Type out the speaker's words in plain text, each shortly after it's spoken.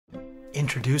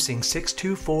Introducing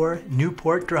 624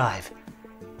 Newport Drive,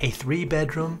 a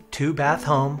 3-bedroom, 2-bath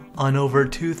home on over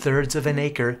 2/3 of an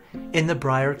acre in the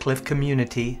Briarcliff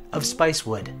community of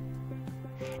Spicewood.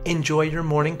 Enjoy your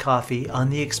morning coffee on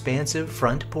the expansive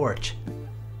front porch.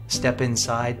 Step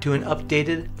inside to an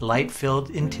updated,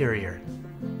 light-filled interior.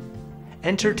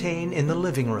 Entertain in the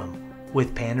living room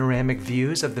with panoramic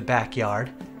views of the backyard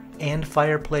and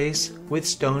fireplace with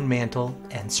stone mantel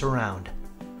and surround.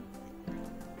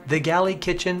 The galley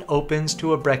kitchen opens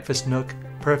to a breakfast nook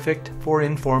perfect for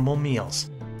informal meals.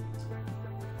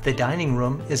 The dining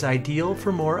room is ideal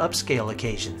for more upscale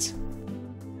occasions.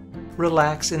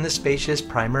 Relax in the spacious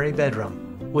primary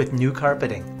bedroom with new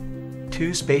carpeting,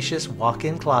 2 spacious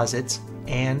walk-in closets,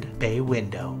 and bay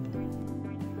window.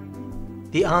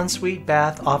 The ensuite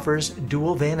bath offers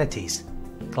dual vanities,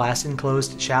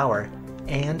 glass-enclosed shower,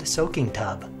 and soaking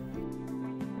tub.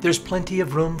 There's plenty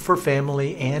of room for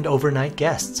family and overnight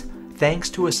guests, thanks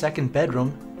to a 2nd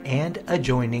bedroom and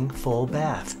adjoining full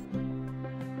bath.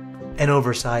 An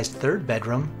oversized 3rd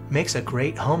bedroom makes a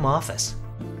great home office.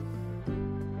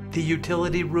 The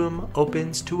utility room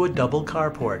opens to a double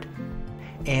carport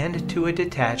and to a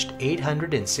detached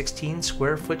 816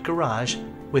 square foot garage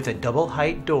with a double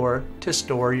height door to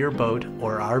store your boat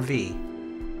or RV.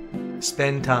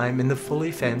 Spend time in the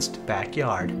fully fenced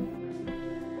backyard.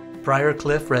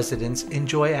 Briarcliff residents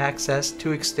enjoy access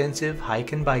to extensive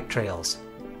hike and bike trails,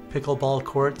 pickleball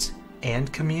courts,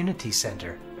 and community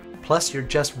center. Plus, you're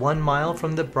just 1 mile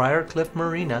from the Briarcliff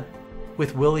Marina,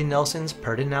 with Willie Nelson's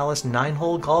Pedernales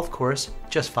 9-hole golf course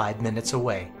just 5 minutes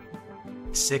away.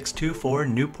 624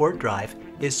 Newport Drive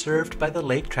is served by the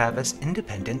Lake Travis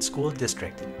Independent School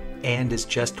District and is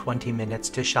just 20 minutes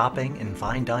to shopping and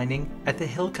fine dining at the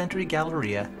Hill Country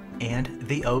Galleria and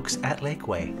the Oaks at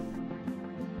Lakeway.